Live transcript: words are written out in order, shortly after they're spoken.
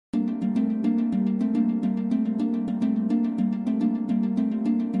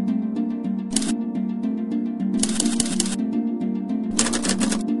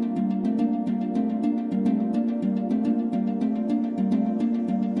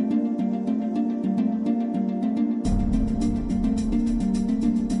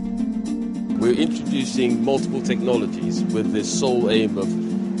introducing multiple technologies with the sole aim of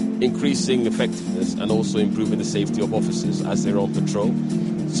increasing effectiveness and also improving the safety of officers as they're on patrol.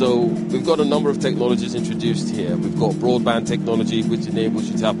 So we've got a number of technologies introduced here. We've got broadband technology, which enables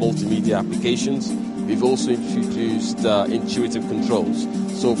you to have multimedia applications. We've also introduced intuitive controls.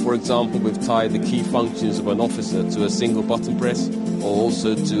 So, for example, we've tied the key functions of an officer to a single button press or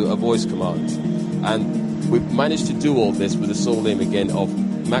also to a voice command. And we've managed to do all this with the sole aim, again, of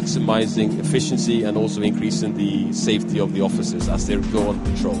maximizing efficiency and also increasing the safety of the officers as they go on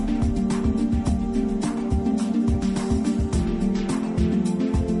patrol.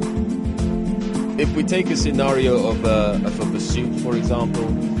 If we take a scenario of a pursuit, for example,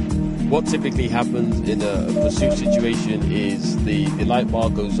 what typically happens in a pursuit situation is the light bar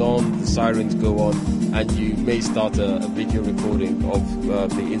goes on, the sirens go on, and you may start a video recording of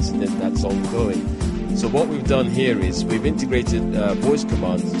the incident that's ongoing. So what we've done here is we've integrated voice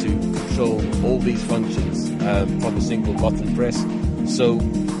commands to control all these functions from a single button press. So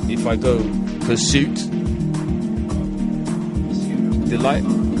if I go pursuit, the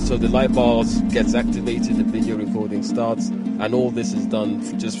light bar gets activated, the video recording starts, and all this is done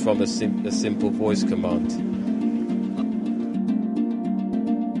just from a simple voice command.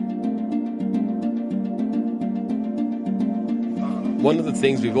 One of the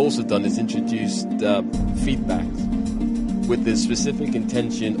things we've also done is introduced feedback with the specific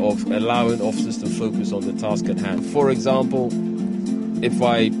intention of allowing officers to focus on the task at hand. For example, if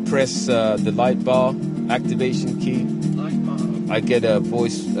I press the light bar activation key, I get a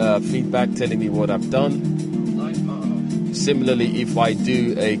voice feedback telling me what I've done. Similarly, if I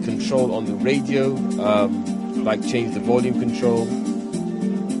do a control on the radio, like change the volume control,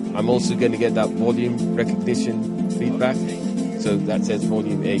 I'm also going to get that volume recognition feedback. So that says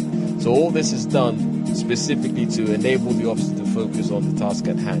volume 8. So all this is done specifically to enable the officer to focus on the task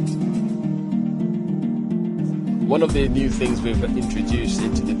at hand. One of the new things we've introduced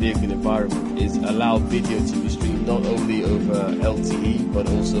into the vehicle environment is allow video to be streamed not only over LTE but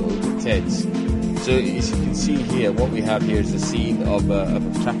also over TEDS. So as you can see here, what we have here is a scene of a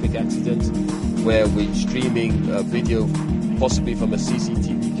traffic accident where we're streaming video possibly from a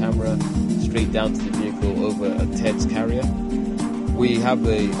CCTV camera straight down to the vehicle over a TEDS carrier. We have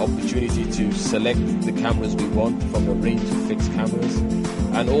the opportunity to select the cameras we want from a range of fixed cameras.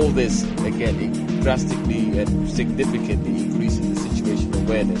 And all this, again, it drastically and significantly increases the situational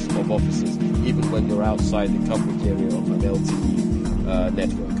awareness of officers, even when you're outside the coverage area of an LTE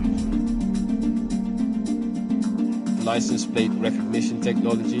network. License plate recognition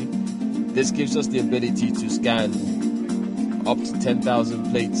technology. This gives us the ability to scan up to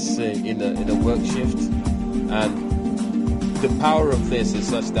 10,000 plates in a work shift. And the power of this is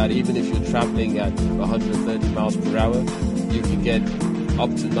such that even if you're traveling at 130 miles per hour, you can get up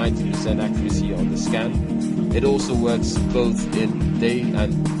to 90% accuracy on the scan. It also works both in day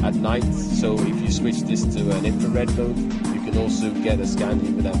and at night. So if you switch this to an infrared mode, you can also get a scan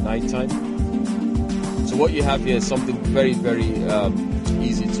even at nighttime. So what you have here is something very, very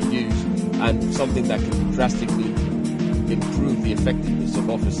easy to use and something that can drastically improve the effectiveness of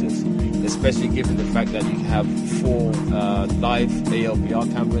officers, especially given the fact that you have 4 live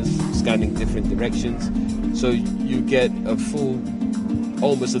ALPR cameras scanning different directions. So you get a full,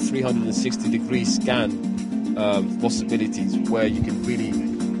 almost a 360-degree scan possibilities where you can really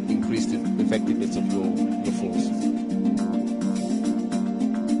increase the effectiveness of your force.